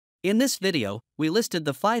In this video, we listed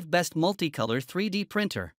the 5 best multicolor 3D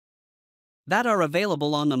printer that are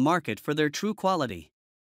available on the market for their true quality.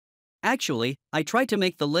 Actually, I tried to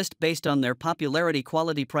make the list based on their popularity,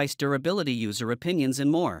 quality, price, durability, user opinions,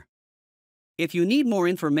 and more. If you need more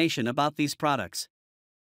information about these products,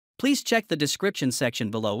 please check the description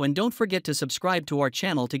section below and don't forget to subscribe to our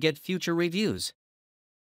channel to get future reviews.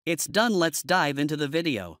 It's done, let's dive into the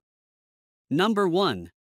video. Number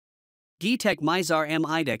 1. Geeetech Mizar M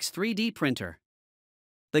IDEX 3D Printer.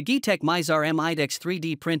 The Geeetech Mizar M IDEX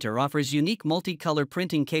 3D printer offers unique multicolor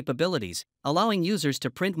printing capabilities, allowing users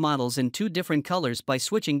to print models in 2 different colors by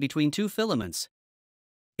switching between 2 filaments.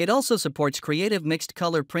 It also supports creative mixed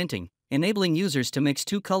color printing, enabling users to mix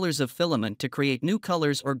 2 colors of filament to create new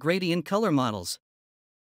colors or gradient color models.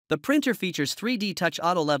 The printer features 3D touch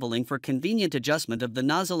auto leveling for convenient adjustment of the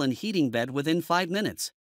nozzle and heating bed within 5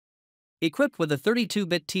 minutes. Equipped with a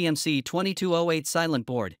 32-bit TMC 2208 silent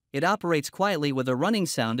board, it operates quietly with a running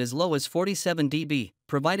sound as low as 47 dB,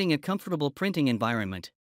 providing a comfortable printing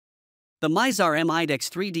environment. The Mizar M IDEX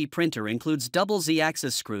 3D printer includes double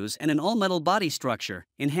Z-axis screws and an all-metal body structure,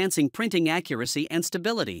 enhancing printing accuracy and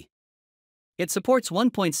stability. It supports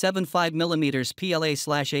 1.75mm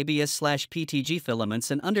PLA/ABS/PTG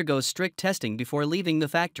filaments and undergoes strict testing before leaving the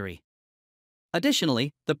factory.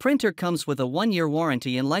 Additionally, the printer comes with a 1-year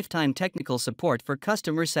warranty and lifetime technical support for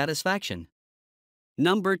customer satisfaction.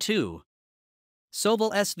 Number 2.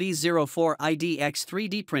 Sovol SV04 IDEX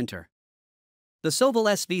 3D Printer. The Sovol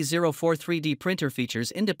SV04 3D printer features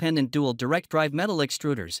independent dual direct drive metal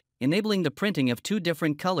extruders, enabling the printing of 2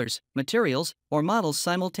 different colors, materials, or models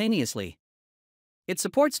simultaneously. It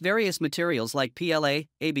supports various materials like PLA,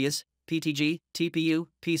 ABS, PTG, TPU,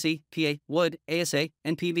 PC, PA, wood, ASA,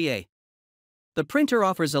 and PVA. The printer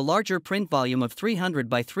offers a larger print volume of 300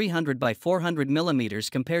 by 300 by 400 mm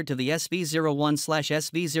compared to the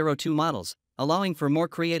SV01/SV02 models, allowing for more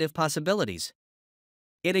creative possibilities.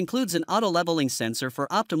 It includes an auto-leveling sensor for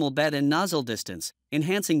optimal bed and nozzle distance,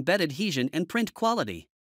 enhancing bed adhesion and print quality.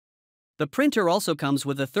 The printer also comes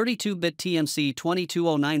with a 32-bit TMC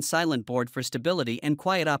 2209 silent board for stability and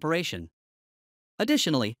quiet operation.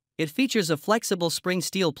 Additionally, it features a flexible spring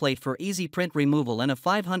steel plate for easy print removal and a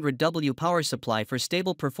 500W power supply for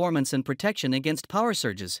stable performance and protection against power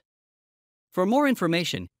surges. For more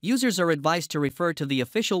information, users are advised to refer to the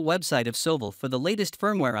official website of Sovol for the latest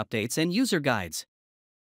firmware updates and user guides.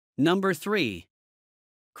 Number 3.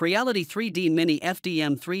 Creality 3D Mini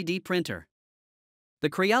FDM 3D Printer. The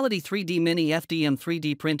Creality 3D Mini FDM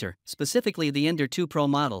 3D printer, specifically the Ender 2 Pro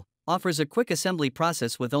model, offers a quick assembly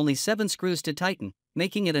process with only 7 screws to tighten,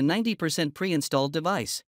 making it a 90% pre-installed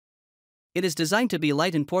device. It is designed to be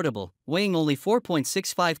light and portable, weighing only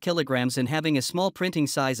 4.65 kilograms and having a small printing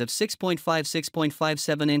size of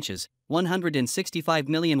 6.57 inches,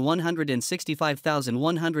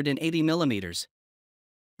 165,165,180 millimeters.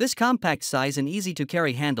 This compact size and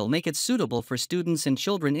easy-to-carry handle make it suitable for students and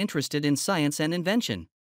children interested in science and invention.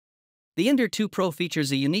 The Ender 2 Pro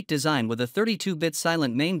features a unique design with a 32-bit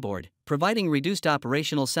silent mainboard, providing reduced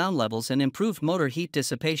operational sound levels and improved motor heat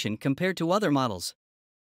dissipation compared to other models.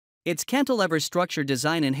 Its cantilever structure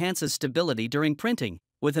design enhances stability during printing,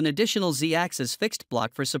 with an additional Z-axis fixed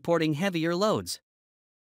block for supporting heavier loads.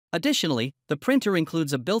 Additionally, the printer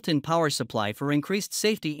includes a built-in power supply for increased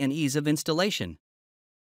safety and ease of installation.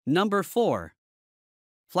 Number 4.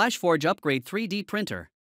 FLASHFORGE Upgrade 3D Printer.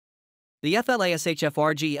 The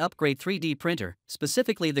FLASHFRGE Upgrade 3D printer,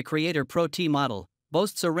 specifically the Creator Pro T model,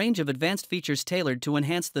 boasts a range of advanced features tailored to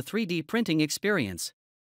enhance the 3D printing experience.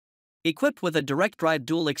 Equipped with a direct drive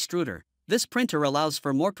dual extruder, this printer allows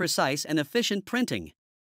for more precise and efficient printing.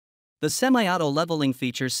 The semi-auto leveling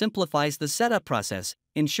feature simplifies the setup process,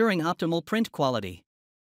 ensuring optimal print quality.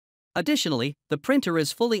 Additionally, the printer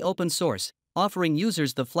is fully open source, offering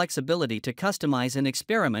users the flexibility to customize and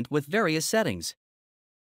experiment with various settings.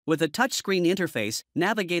 With a touchscreen interface,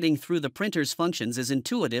 navigating through the printer's functions is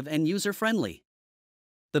intuitive and user-friendly.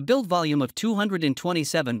 The build volume of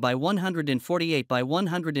 227 by 148 by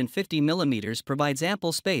 150 mm provides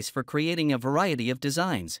ample space for creating a variety of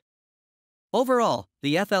designs. Overall,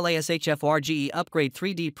 the FLASHFRGE Upgrade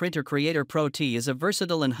 3D Printer Creator Pro T is a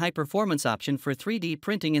versatile and high-performance option for 3D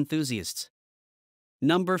printing enthusiasts.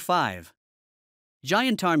 Number 5.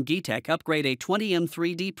 GIANTARM Geeetech Upgrade A20M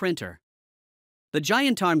 3D Printer. The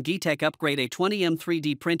GIANTARM Geeetech Upgrade A20M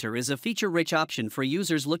 3D printer is a feature-rich option for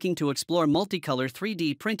users looking to explore multicolor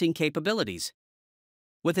 3D printing capabilities.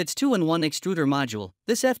 With its 2-in-1 extruder module,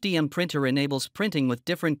 this FDM printer enables printing with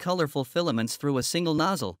different colorful filaments through a single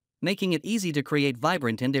nozzle, making it easy to create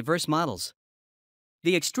vibrant and diverse models.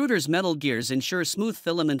 The extruder's metal gears ensure smooth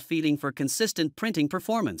filament feeding for consistent printing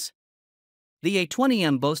performance. The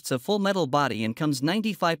A20M boasts a full metal body and comes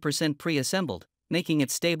 95% pre-assembled, making it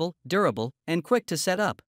stable, durable, and quick to set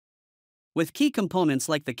up. With key components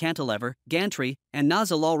like the cantilever, gantry, and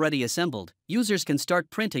nozzle already assembled, users can start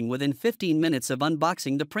printing within 15 minutes of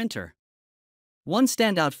unboxing the printer. One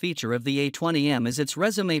standout feature of the A20M is its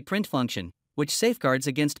resume print function, which safeguards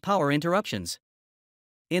against power interruptions.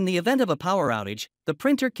 In the event of a power outage, the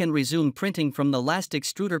printer can resume printing from the last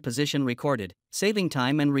extruder position recorded, saving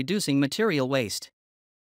time and reducing material waste.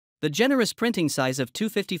 The generous printing size of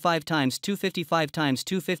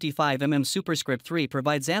 255x255x255 mm superscript 3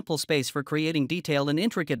 provides ample space for creating detailed and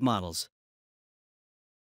intricate models.